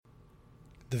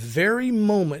The very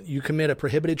moment you commit a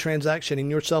prohibited transaction in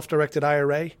your self-directed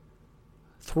IRA,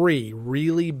 3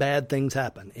 really bad things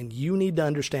happen, and you need to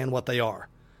understand what they are.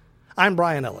 I'm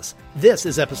Brian Ellis. This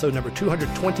is episode number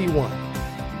 221.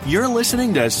 You're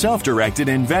listening to Self-Directed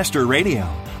Investor Radio,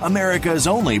 America's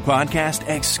only podcast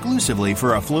exclusively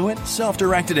for affluent,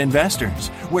 self-directed investors,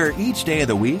 where each day of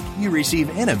the week you receive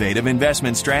innovative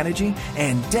investment strategy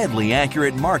and deadly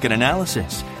accurate market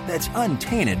analysis that's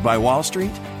untainted by Wall Street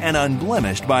and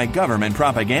unblemished by government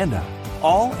propaganda,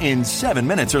 all in 7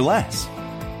 minutes or less.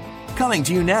 Coming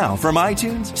to you now from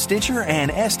iTunes, Stitcher, and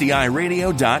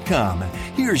SDIRadio.com,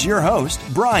 here's your host,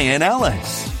 Brian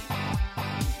Ellis.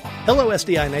 Hello,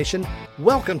 SDI Nation.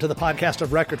 Welcome to the podcast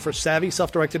of record for savvy,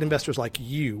 self-directed investors like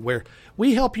you, where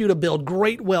we help you to build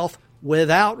great wealth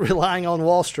without relying on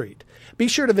Wall Street. Be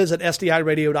sure to visit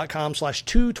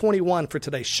SDIRadio.com/221 for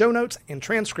today's show notes and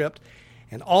transcript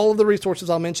and all of the resources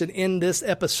I'll mention in this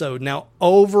episode. Now,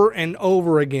 over and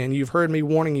over again, you've heard me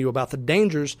warning you about the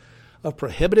dangers of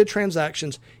prohibited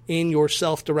transactions in your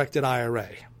self-directed IRA.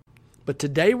 But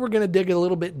today we're going to dig a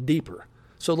little bit deeper.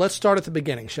 So let's start at the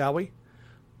beginning, shall we?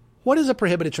 What is a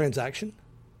prohibited transaction?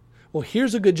 Well,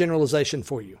 here's a good generalization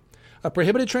for you. A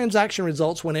prohibited transaction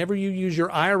results whenever you use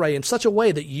your IRA in such a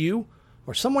way that you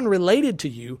or someone related to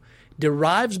you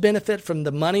derives benefit from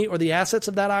the money or the assets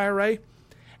of that IRA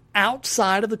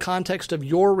outside of the context of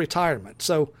your retirement.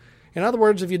 So, in other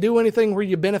words, if you do anything where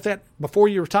you benefit before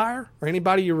you retire, or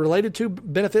anybody you're related to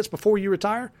benefits before you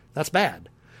retire, that's bad.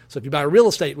 So if you buy real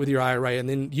estate with your IRA and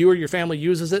then you or your family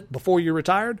uses it before you're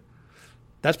retired,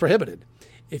 that's prohibited.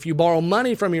 If you borrow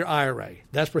money from your IRA,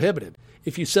 that's prohibited.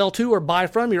 If you sell to or buy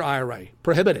from your IRA,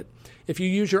 prohibited. If you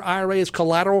use your IRA as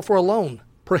collateral for a loan,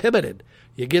 prohibited.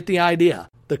 You get the idea.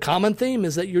 The common theme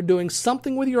is that you're doing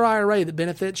something with your IRA that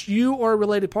benefits you or a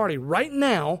related party right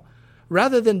now,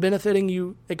 rather than benefiting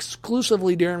you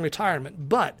exclusively during retirement.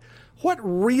 But what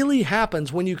really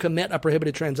happens when you commit a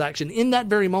prohibited transaction in that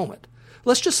very moment?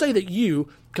 Let's just say that you,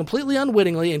 completely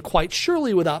unwittingly and quite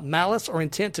surely without malice or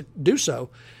intent to do so,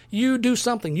 you do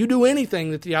something, you do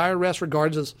anything that the IRS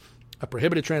regards as a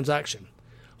prohibited transaction.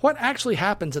 What actually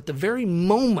happens at the very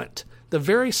moment, the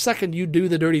very second you do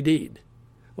the dirty deed?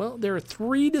 Well, there are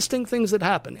 3 distinct things that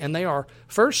happen, and they are,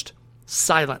 first,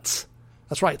 silence.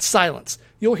 That's right, silence.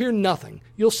 You'll hear nothing.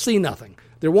 You'll see nothing.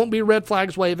 There won't be red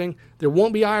flags waving. There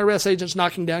won't be IRS agents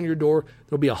knocking down your door.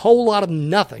 There'll be a whole lot of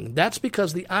nothing. That's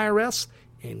because the IRS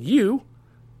and you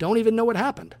don't even know what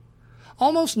happened.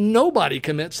 Almost nobody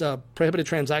commits a prohibited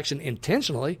transaction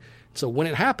intentionally, so when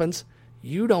it happens,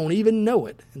 you don't even know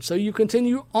it. And so you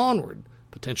continue onward,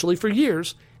 potentially for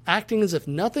years, acting as if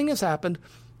nothing has happened,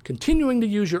 continuing to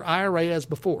use your IRA as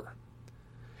before.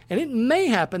 And it may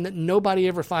happen that nobody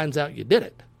ever finds out you did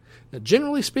it. Now,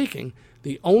 generally speaking,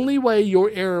 the only way your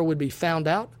error would be found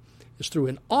out is through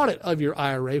an audit of your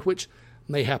IRA, which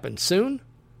may happen soon,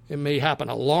 it may happen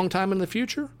a long time in the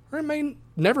future, or it may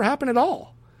never happen at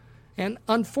all. And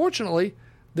unfortunately,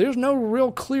 there's no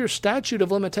real clear statute of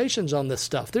limitations on this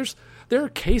stuff. There are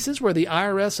cases where the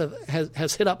IRS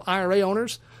has hit up IRA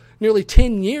owners nearly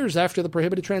 10 years after the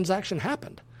prohibited transaction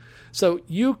happened. So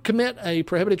you commit a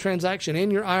prohibited transaction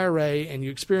in your IRA and you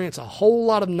experience a whole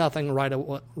lot of nothing right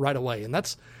away. And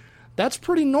that's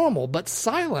pretty normal. But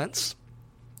silence,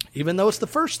 even though it's the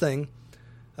first thing,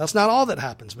 that's not all that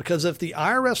happens. Because if the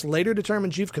IRS later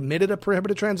determines you've committed a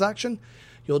prohibited transaction,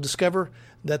 you'll discover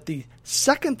that the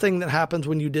second thing that happens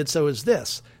when you did so is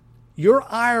this. Your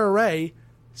IRA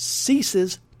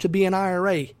ceases to be an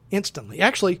IRA instantly.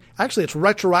 Actually, it's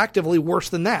retroactively worse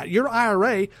than that. Your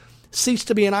IRA ceased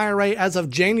to be an IRA as of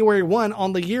January 1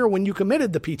 on the year when you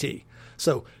committed the PT.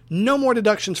 So no more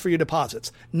deductions for your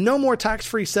deposits, no more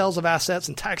tax-free sales of assets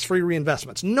and tax-free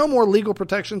reinvestments, no more legal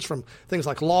protections from things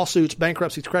like lawsuits,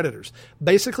 bankruptcies, creditors.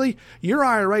 Basically, your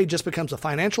IRA just becomes a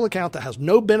financial account that has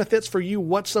no benefits for you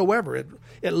whatsoever.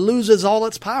 It loses all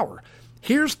its power.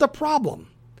 Here's the problem.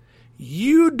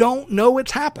 You don't know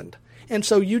it's happened. And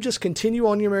so you just continue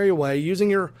on your merry way using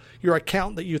your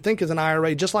account that you think is an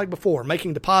IRA just like before,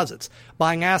 making deposits,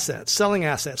 buying assets, selling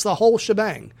assets, the whole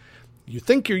shebang. You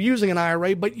think you're using an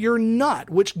IRA, but you're not,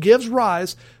 which gives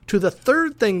rise to the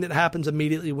third thing that happens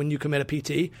immediately when you commit a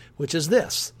PT, which is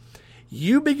this.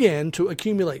 You begin to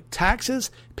accumulate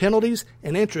taxes, penalties,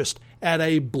 and interest at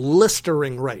a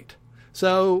blistering rate.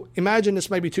 So imagine this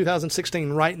may be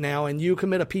 2016 right now, and you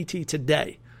commit a PT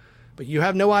today. But you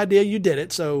have no idea you did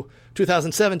it, so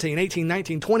 2017, 18,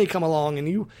 19, 20 come along, and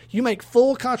you make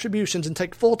full contributions and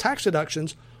take full tax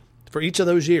deductions for each of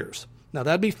those years. Now,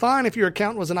 that'd be fine if your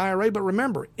account was an IRA, but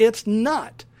remember, it's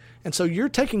not. And so you're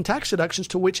taking tax deductions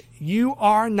to which you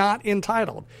are not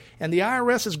entitled. And the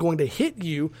IRS is going to hit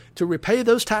you to repay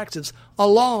those taxes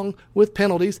along with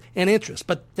penalties and interest.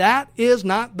 But that is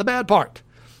not the bad part.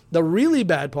 The really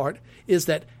bad part is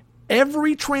that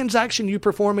every transaction you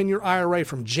perform in your IRA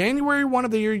from January 1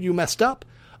 of the year you messed up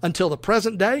until the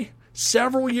present day,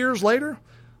 several years later,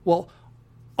 well,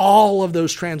 all of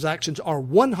those transactions are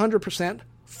 100%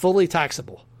 fully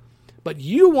taxable. But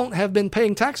you won't have been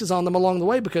paying taxes on them along the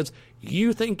way because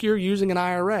you think you're using an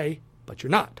IRA, but you're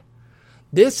not.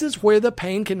 This is where the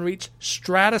pain can reach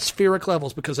stratospheric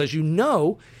levels because, as you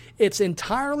know, it's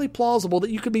entirely plausible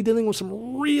that you could be dealing with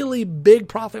some really big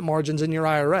profit margins in your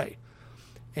IRA.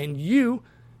 And you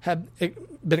have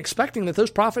been expecting that those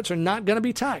profits are not going to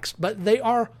be taxed, but they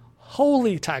are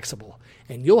wholly taxable.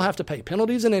 And you'll have to pay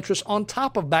penalties and interest on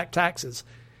top of back taxes.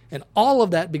 And all of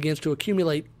that begins to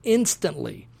accumulate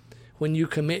instantly when you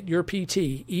commit your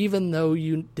PT, even though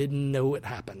you didn't know it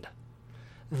happened.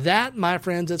 That, my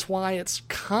friends, is why it's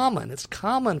common. It's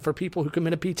common for people who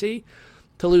commit a PT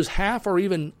to lose half or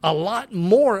even a lot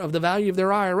more of the value of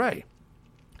their IRA.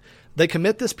 They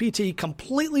commit this PT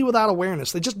completely without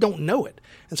awareness. They just don't know it.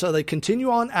 And so they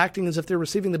continue on acting as if they're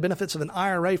receiving the benefits of an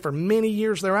IRA for many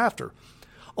years thereafter,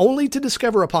 only to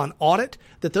discover upon audit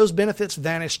that those benefits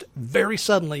vanished very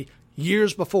suddenly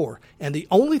years before. And the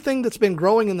only thing that's been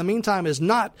growing in the meantime is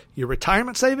not your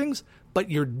retirement savings, but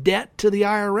your debt to the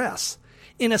IRS.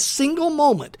 In a single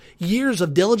moment, years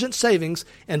of diligent savings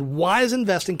and wise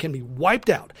investing can be wiped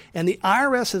out, and the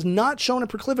IRS has not shown a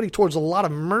proclivity towards a lot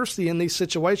of mercy in these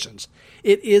situations.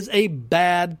 It is a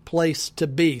bad place to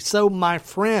be. So, my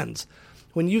friends,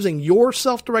 when using your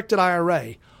self-directed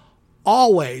IRA,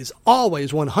 always,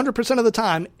 100% of the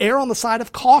time, err on the side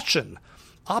of caution,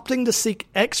 opting to seek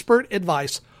expert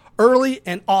advice early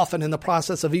and often in the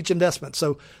process of each investment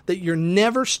so that you're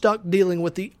never stuck dealing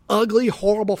with the ugly,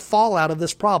 horrible fallout of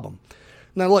this problem.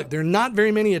 Now, look, there are not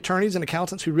very many attorneys and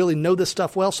accountants who really know this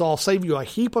stuff well, so I'll save you a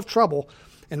heap of trouble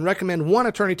and recommend one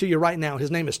attorney to you right now. His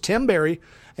name is Tim Berry,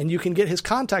 and you can get his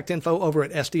contact info over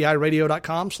at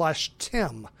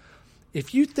sdiradio.com/Tim.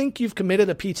 If you think you've committed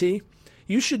a PT,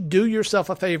 you should do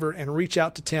yourself a favor and reach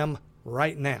out to Tim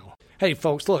right now. Hey,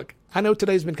 folks, look, I know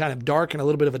today's been kind of dark and a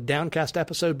little bit of a downcast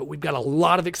episode, but we've got a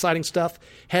lot of exciting stuff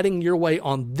heading your way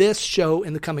on this show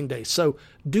in the coming days. So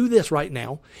do this right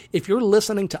now. If you're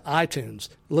listening to iTunes,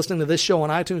 listening to this show on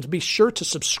iTunes, be sure to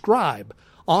subscribe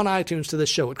on iTunes to this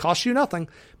show. It costs you nothing,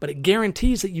 but it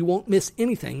guarantees that you won't miss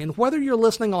anything. And whether you're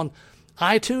listening on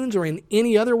iTunes or in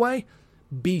any other way,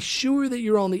 be sure that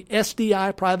you're on the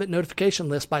SDI private notification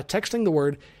list by texting the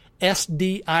word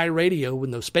SDI radio with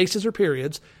no spaces or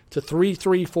periods to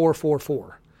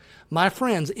 33444. My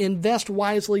friends, invest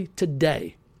wisely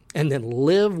today and then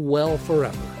live well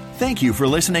forever. Thank you for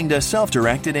listening to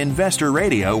Self-Directed Investor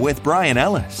Radio with Brian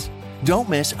Ellis. Don't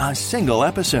miss a single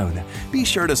episode. Be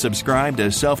sure to subscribe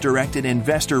to Self-Directed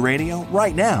Investor Radio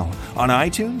right now on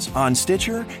iTunes, on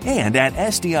Stitcher, and at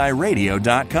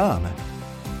SDIRadio.com.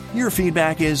 Your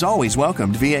feedback is always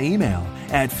welcomed via email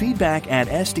at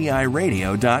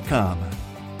feedback@sdiradio.com.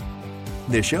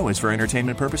 This show is for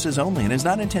entertainment purposes only and is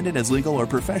not intended as legal or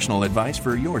professional advice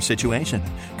for your situation.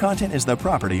 Content is the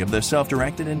property of the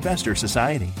Self-Directed Investor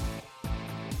Society.